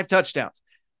 yards, 5 touchdowns.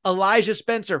 Elijah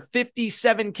Spencer,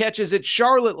 57 catches at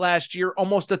Charlotte last year,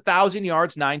 almost 1,000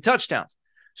 yards, 9 touchdowns.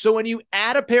 So when you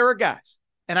add a pair of guys,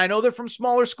 and I know they're from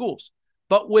smaller schools,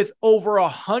 but with over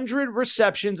 100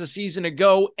 receptions a season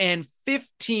ago and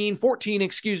 14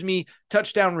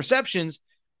 touchdown receptions,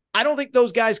 I don't think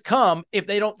those guys come if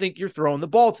they don't think you're throwing the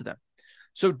ball to them.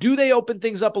 So do they open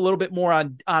things up a little bit more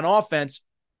on offense?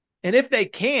 And if they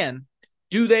can,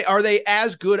 are they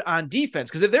as good on defense?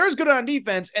 Because if they're as good on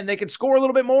defense and they can score a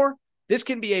little bit more, this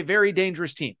can be a very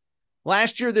dangerous team.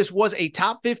 Last year, this was a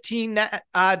top 15,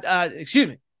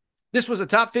 this was a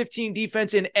top 15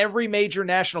 defense in every major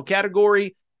national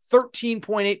category,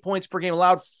 13.8 points per game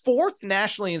allowed, 4th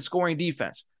nationally in scoring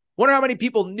defense. Wonder how many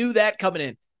people knew that coming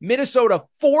in. Minnesota,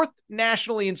 4th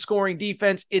nationally in scoring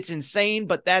defense. It's insane,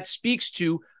 but that speaks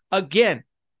to, again,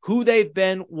 who they've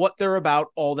been, what they're about,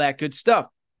 all that good stuff.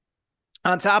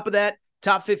 On top of that,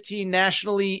 top 15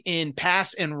 nationally in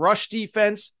pass and rush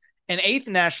defense, and 8th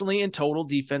nationally in total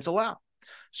defense allowed.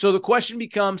 So the question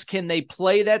becomes, can they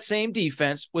play that same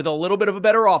defense with a little bit of a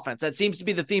better offense? That seems to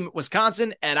be the theme at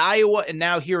Wisconsin, at Iowa, and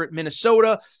now here at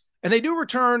Minnesota. And they do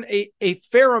return a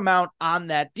fair amount on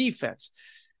that defense.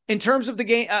 In terms of the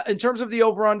game, in terms of the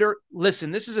over-under,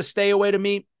 listen, this is a stay away to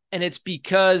me, and it's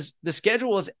because the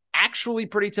schedule is actually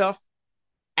pretty tough.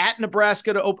 At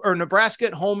Nebraska Nebraska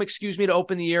at home, to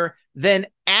open the year, then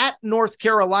at North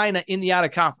Carolina in the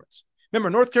out-of-conference. Remember,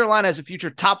 North Carolina has a future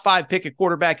top 5 pick at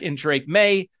quarterback in Drake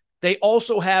May. They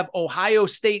also have Ohio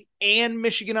State and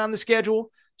Michigan on the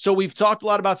schedule. So we've talked a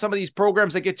lot about some of these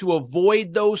programs that get to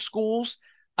avoid those schools.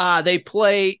 They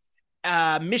play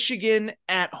Michigan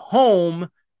at home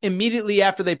immediately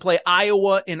after they play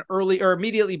Iowa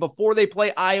immediately before they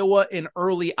play Iowa in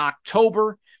early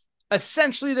October.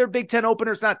 Essentially, their Big Ten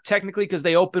openers, not technically because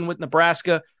they open with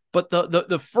Nebraska, but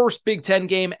the first Big Ten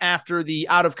game after the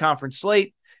out-of-conference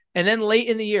slate. And then late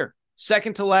in the year,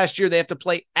 second to last year, they have to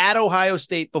play at Ohio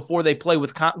State before they play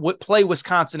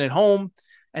Wisconsin at home.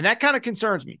 And that kind of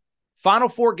concerns me. Final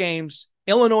 4 games,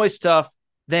 Illinois is tough,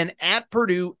 then at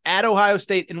Purdue, at Ohio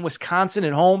State, and Wisconsin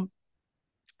at home.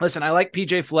 Listen, I like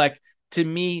PJ Fleck. To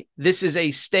me, this is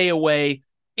a stay away.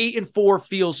 8-4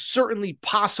 feels certainly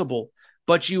possible,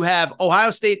 but you have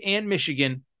Ohio State and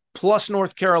Michigan plus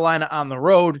North Carolina on the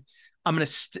road. I'm going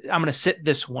to sit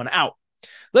this one out.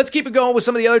 Let's keep it going with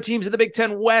some of the other teams in the Big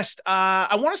Ten West.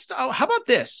 I want to start. How about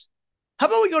this? How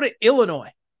about we go to Illinois?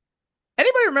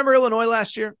 Anybody remember Illinois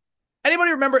last year?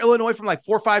 Anybody remember Illinois from like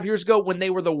 4 or 5 years ago when they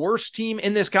were the worst team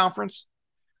in this conference?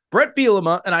 Brett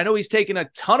Bielema, and I know he's taken a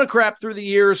ton of crap through the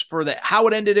years for how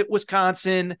it ended at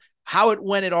Wisconsin, how it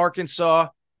went at Arkansas.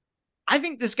 I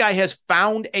think this guy has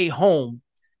found a home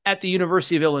at the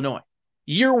University of Illinois.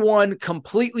 Year 1,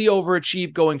 completely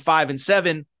overachieved, going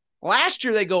 5-7. Last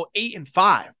year, they go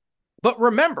 8-5. But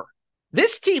remember,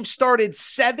 this team started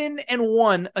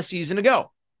 7-1 a season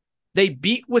ago. They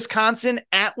beat Wisconsin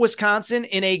at Wisconsin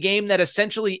in a game that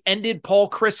essentially ended Paul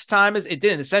Chryst's time. It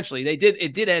didn't essentially.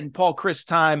 It did end Paul Chryst's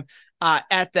time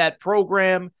at that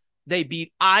program. They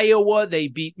beat Iowa. They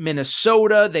beat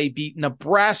Minnesota. They beat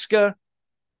Nebraska.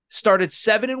 Started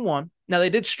 7-1. Now, they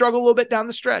did struggle a little bit down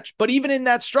the stretch. But even in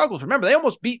that struggles, remember, they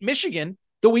almost beat Michigan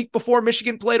the week before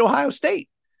Michigan played Ohio State.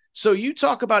 So you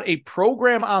talk about a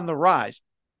program on the rise.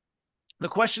 The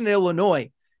question in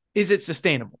Illinois, is it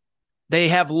sustainable? They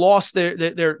have lost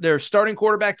their starting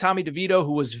quarterback, Tommy DeVito,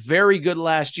 who was very good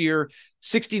last year,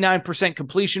 69%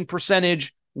 completion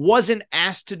percentage, wasn't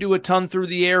asked to do a ton through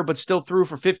the air, but still threw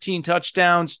for 15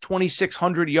 touchdowns,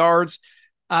 2,600 yards.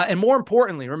 And more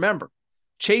importantly, remember,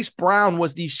 Chase Brown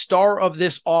was the star of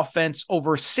this offense,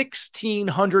 over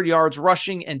 1,600 yards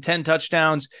rushing and 10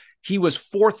 touchdowns. He was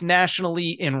 4th nationally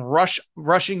in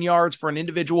rushing yards for an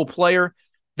individual player.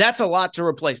 That's a lot to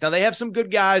replace. Now, they have some good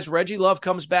guys. Reggie Love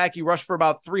comes back. He rushed for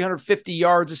about 350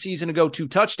 yards a season ago, 2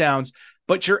 touchdowns.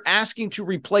 But you're asking to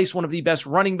replace one of the best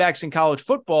running backs in college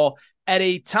football at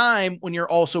a time when you're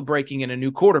also breaking in a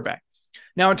new quarterback.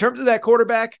 Now, in terms of that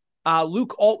quarterback,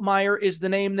 Luke Altmaier is the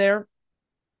name there.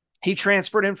 He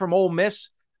transferred in from Ole Miss.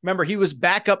 Remember, he was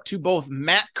back up to both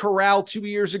Matt Corral 2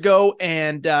 years ago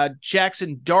and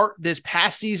Jackson Dart this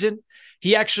past season.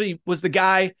 He actually was the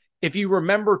guy, if you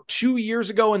remember 2 years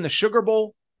ago in the Sugar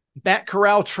Bowl, Matt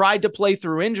Corral tried to play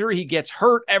through injury. He gets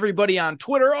hurt. Everybody on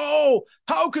Twitter, oh,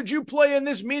 how could you play in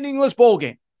this meaningless bowl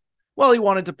game? Well, he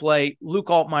wanted to play. Luke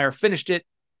Altmaier finished it.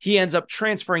 He ends up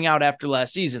transferring out after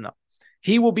last season, though.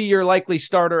 He will be your likely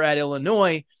starter at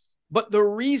Illinois. But the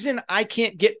reason I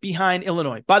can't get behind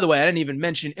Illinois, by the way, I didn't even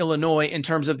mention Illinois in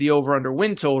terms of the over-under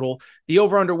win total. The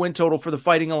over-under win total for the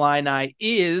Fighting Illini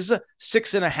is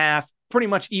 6.5, pretty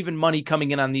much even money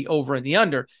coming in on the over and the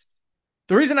under.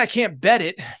 The reason I can't bet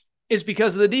it is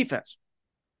because of the defense.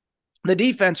 The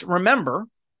defense, remember,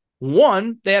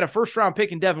 1, they had a first-round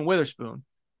pick in Devin Witherspoon.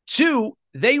 2,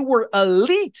 they were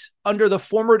elite under the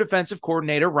former defensive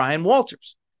coordinator, Ryan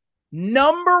Walters.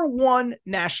 Number 1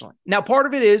 nationally. Now, part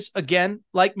of it is, again,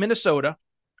 like Minnesota,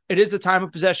 it is the time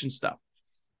of possession stuff.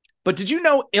 But did you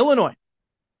know Illinois,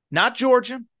 not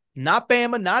Georgia, not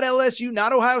Bama, not LSU,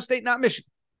 not Ohio State, not Michigan,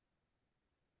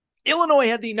 Illinois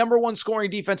had the number 1 scoring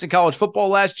defense in college football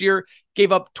last year,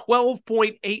 gave up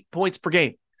 12.8 points per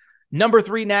game. Number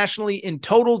 3 nationally in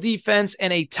total defense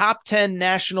and a top 10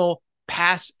 national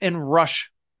pass and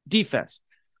rush defense.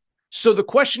 So the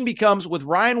question becomes, with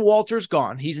Ryan Walters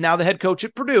gone, he's now the head coach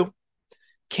at Purdue.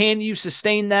 Can you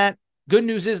sustain that? Good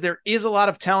news is there is a lot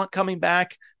of talent coming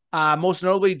back. Most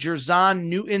notably, Jerzon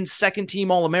Newton, second-team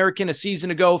All-American a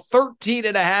season ago,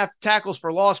 13.5 tackles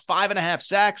for loss, 5.5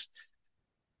 sacks.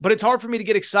 But it's hard for me to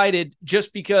get excited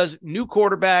just because new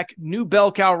quarterback, new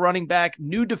bell cow running back,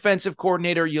 new defensive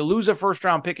coordinator, you lose a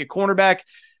first-round pick at cornerback.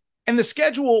 And the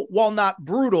schedule, while not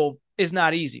brutal, is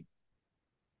not easy.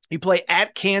 You play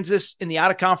at Kansas in the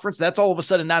out-of-conference. That's all of a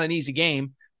sudden not an easy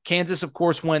game. Kansas, of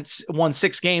course, won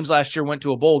 6 games last year, went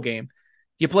to a bowl game.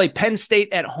 You play Penn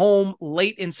State at home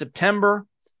late in September.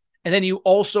 And then you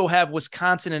also have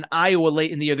Wisconsin and Iowa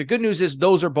late in the year. The good news is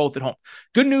those are both at home.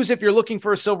 Good news if you're looking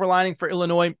for a silver lining for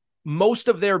Illinois, most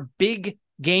of their big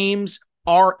games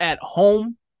are at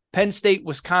home. Penn State,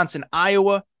 Wisconsin,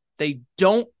 Iowa. They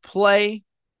don't play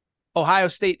Ohio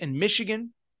State and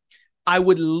Michigan. I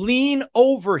would lean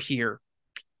over here,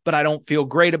 but I don't feel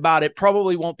great about it.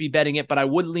 Probably won't be betting it, but I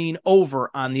would lean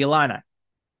over on the Illini.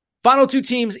 Final 2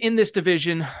 teams in this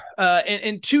division,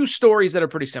 and 2 stories that are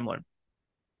pretty similar.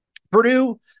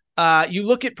 Purdue, you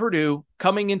look at Purdue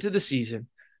coming into the season,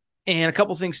 and a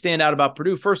couple things stand out about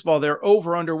Purdue. First of all, their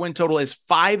over-under win total is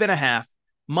 5.5.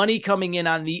 Money coming in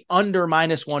on the under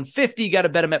 -150. Got to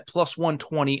bet them at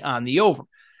 +120 on the over.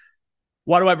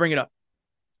 Why do I bring it up?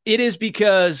 It is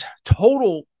because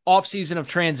total offseason of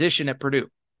transition at Purdue.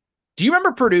 Do you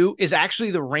remember Purdue is actually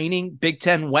the reigning Big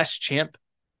Ten West champ?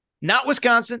 Not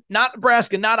Wisconsin, not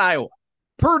Nebraska, not Iowa.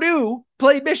 Purdue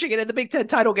played Michigan in the Big Ten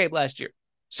title game last year.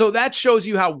 So that shows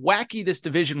you how wacky this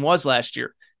division was last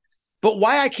year. But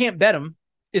why I can't bet them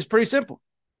is pretty simple.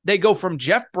 They go from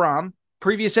Jeff Brom,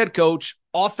 previous head coach,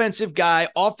 offensive guy,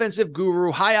 offensive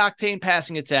guru, high-octane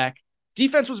passing attack.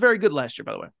 Defense was very good last year,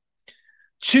 by the way.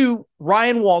 To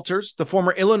Ryan Walters, the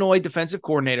former Illinois defensive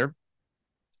coordinator,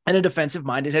 and a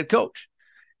defensive-minded head coach.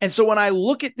 And so when I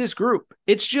look at this group,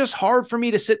 it's just hard for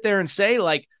me to sit there and say,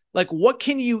 like what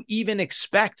can you even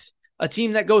expect? A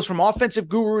team that goes from offensive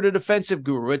guru to defensive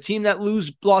guru, a team that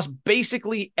lost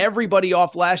basically everybody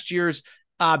off last year's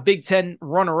Big Ten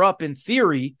runner-up in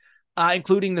theory,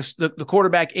 including the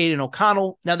quarterback Aiden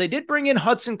O'Connell. Now, they did bring in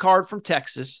Hudson Card from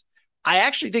Texas. I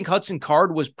actually think Hudson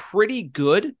Card was pretty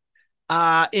good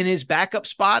in his backup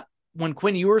spot when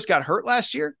Quinn Ewers got hurt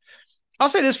last year. I'll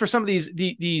say this for some of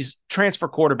these transfer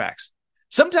quarterbacks.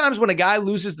 Sometimes when a guy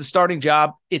loses the starting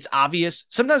job, it's obvious.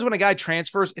 Sometimes when a guy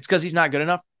transfers, it's because he's not good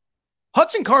enough.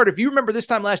 Hudson Card, if you remember this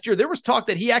time last year, there was talk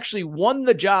that he actually won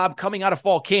the job coming out of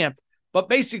fall camp, but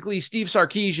basically Steve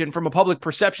Sarkisian, from a public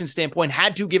perception standpoint,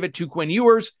 had to give it to Quinn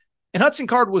Ewers, and Hudson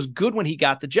Card was good when he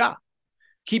got the job.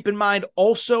 Keep in mind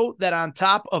also that on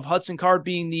top of Hudson Card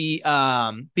being the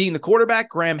quarterback,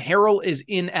 Graham Harrell is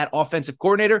in at offensive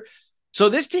coordinator. So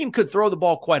this team could throw the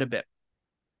ball quite a bit.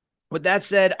 With that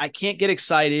said, I can't get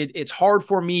excited. It's hard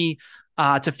for me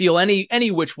to feel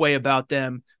any which way about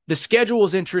them. The schedule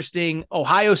is interesting.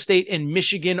 Ohio State and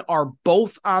Michigan are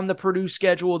both on the Purdue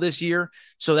schedule this year.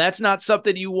 So that's not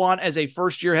something you want as a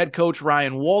first-year head coach,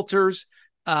 Ryan Walters.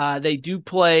 They do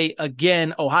play,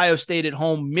 again, Ohio State at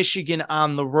home, Michigan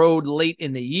on the road late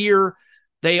in the year.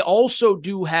 They also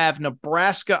do have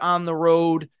Nebraska on the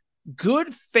road.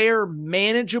 Good, fair,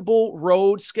 manageable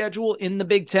road schedule in the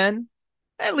Big Ten.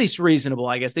 At least reasonable,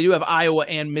 I guess. They do have Iowa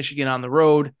and Michigan on the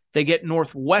road. They get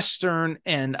Northwestern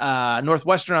and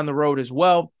Northwestern on the road as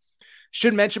well.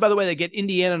 Should mention, by the way, they get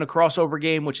Indiana in a crossover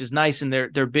game, which is nice in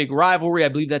their big rivalry. I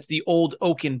believe that's the old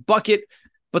Oaken Bucket.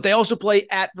 But they also play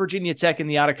at Virginia Tech in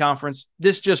the out-of-conference.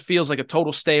 This just feels like a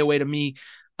total stay away to me.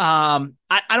 I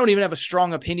don't even have a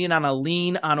strong opinion on a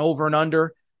lean on over and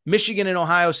under. Michigan and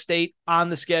Ohio State on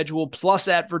the schedule, plus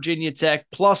at Virginia Tech,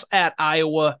 plus at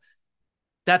Iowa.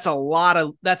 That's a lot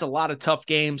of tough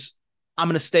games. I'm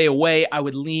going to stay away. I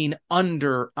would lean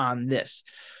under on this.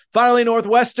 Finally,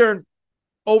 Northwestern,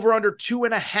 over under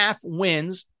 2.5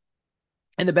 wins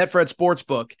in the Betfred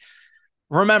Sportsbook.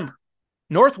 Remember,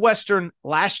 Northwestern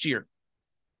last year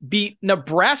beat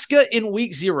Nebraska in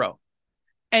week 0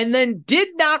 and then did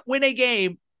not win a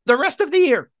game the rest of the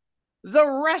year.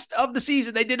 The rest of the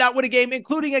season, they did not win a game,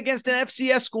 including against an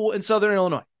FCS school in Southern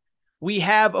Illinois. We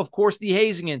have, of course, the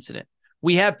hazing incident.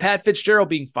 We have Pat Fitzgerald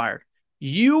being fired.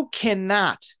 You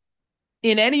cannot,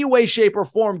 in any way, shape, or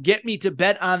form, get me to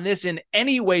bet on this in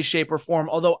any way, shape, or form,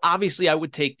 although obviously I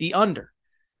would take the under.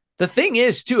 The thing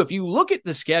is, too, if you look at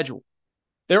the schedule,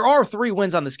 there are 3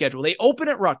 wins on the schedule. They open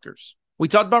at Rutgers. We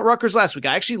talked about Rutgers last week.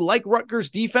 I actually like Rutgers'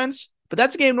 defense, but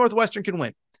that's a game Northwestern can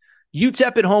win.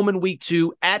 UTEP at home in week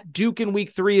 2. At Duke in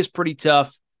week 3 is pretty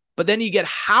tough. But then you get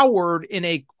Howard in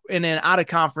an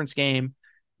out-of-conference game.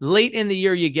 Late in the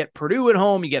year, you get Purdue at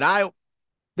home. You get Iowa.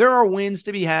 There are wins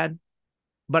to be had,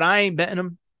 but I ain't betting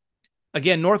them.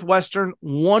 Again, Northwestern,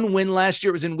 1 win last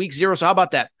year. It was in week 0. So how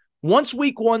about that? Once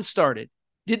week 1 started,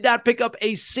 did not pick up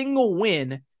a single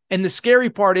win. And the scary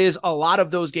part is a lot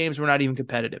of those games were not even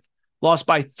competitive. Lost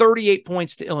by 38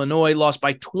 points to Illinois, lost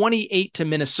by 28 to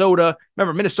Minnesota.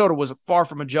 Remember, Minnesota was far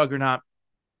from a juggernaut.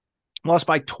 Lost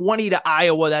by 20 to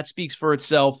Iowa. That speaks for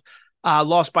itself.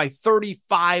 Lost by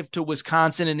 35 to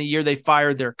Wisconsin in the year they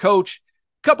fired their coach.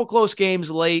 Couple close games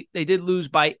late. They did lose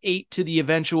by 8 to the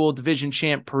eventual division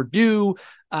champ Purdue.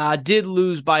 Did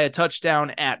lose by a touchdown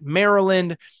at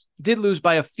Maryland. Did lose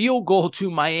by a field goal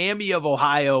to Miami of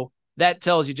Ohio. That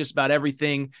tells you just about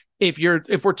everything. If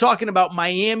we're talking about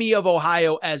Miami of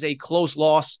Ohio as a close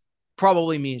loss,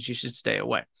 probably means you should stay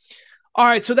away. All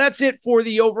right, so that's it for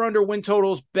the over-under win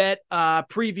totals bet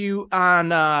preview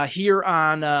on here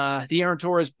on the Aaron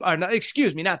Torres.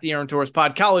 Not the Aaron Torres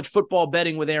pod. College football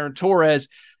betting with Aaron Torres.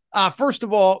 First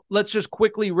of all, let's just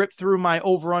quickly rip through my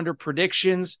over-under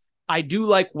predictions. I do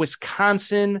like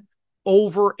Wisconsin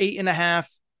over 8.5,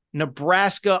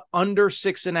 Nebraska under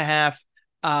 6.5.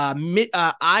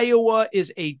 Iowa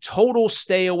is a total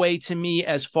stay away to me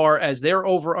as far as their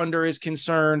over-under is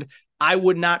concerned. I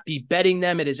would not be betting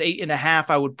them. It is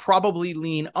 8.5. I would probably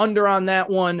lean under on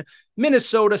that one.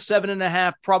 Minnesota,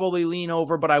 7.5, probably lean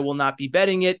over, but I will not be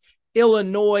betting it.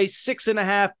 Illinois,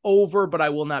 6.5 over, but I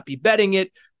will not be betting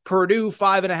it. Purdue,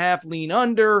 5.5, lean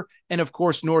under. And of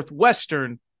course,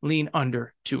 Northwestern, lean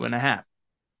under 2.5. If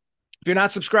you're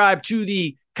not subscribed to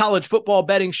the College Football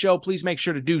Betting Show, please make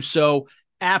sure to do so.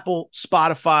 Apple,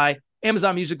 Spotify,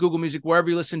 Amazon Music, Google Music, wherever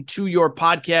you listen to your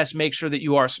podcast, make sure that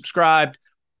you are subscribed.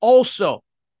 Also,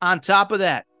 on top of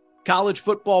that, college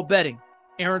football betting,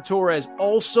 Aaron Torres,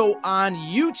 also on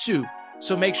YouTube.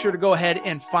 So make sure to go ahead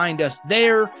and find us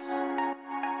there.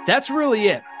 That's really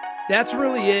it.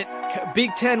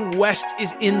 Big Ten West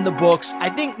is in the books.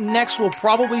 I think next we'll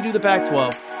probably do the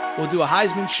Pac-12. We'll do a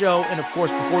Heisman show. And of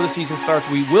course, before the season starts,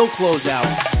 we will close out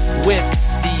with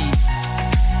the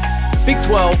Big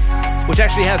 12, which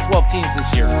actually has 12 teams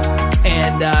this year,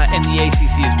 and the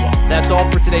ACC as well. That's all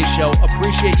for today's show.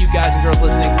 Appreciate you guys and girls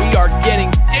listening. We are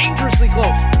getting dangerously close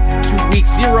to week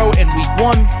 0 and week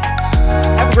 1.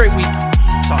 Have a great week.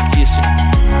 Talk to you soon.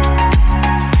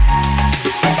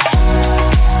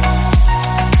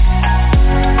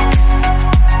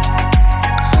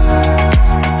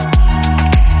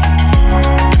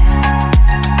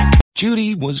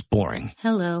 Judy was boring.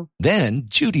 Hello. Then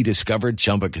Judy discovered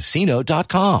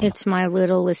ChumbaCasino.com. It's my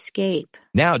little escape.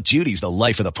 Now Judy's the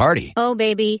life of the party. Oh,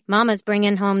 baby, mama's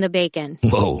bringing home the bacon.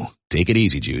 Whoa, take it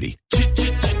easy, Judy.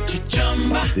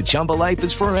 The Chumba life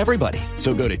is for everybody.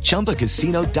 So go to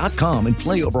ChumbaCasino.com and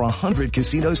play over 100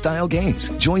 casino-style games.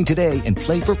 Join today and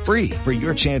play for free for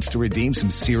your chance to redeem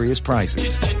some serious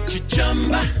prizes.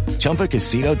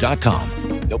 ChumbaCasino.com.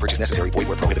 No purchase necessary. Void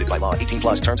where prohibited by law. 18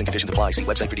 plus terms and conditions apply. See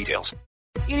website for details.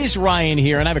 It is Ryan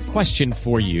here, and I have a question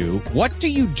for you. What do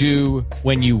you do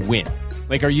when you win?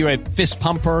 Like, are you a fist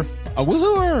pumper, a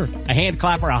woohooer, a hand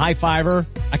clapper, a high fiver?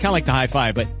 I kind of like the high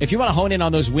five, but if you want to hone in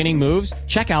on those winning moves,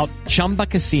 check out Chumba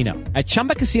Casino. At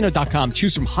ChumbaCasino.com,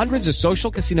 choose from hundreds of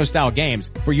social casino-style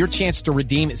games for your chance to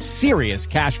redeem serious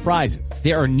cash prizes.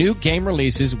 There are new game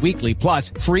releases weekly, plus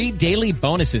free daily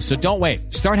bonuses, so don't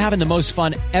wait. Start having the most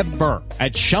fun ever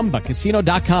at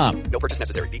ChumbaCasino.com. No purchase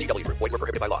necessary. VGW. Void where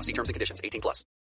prohibited by law. See terms and conditions. 18 plus.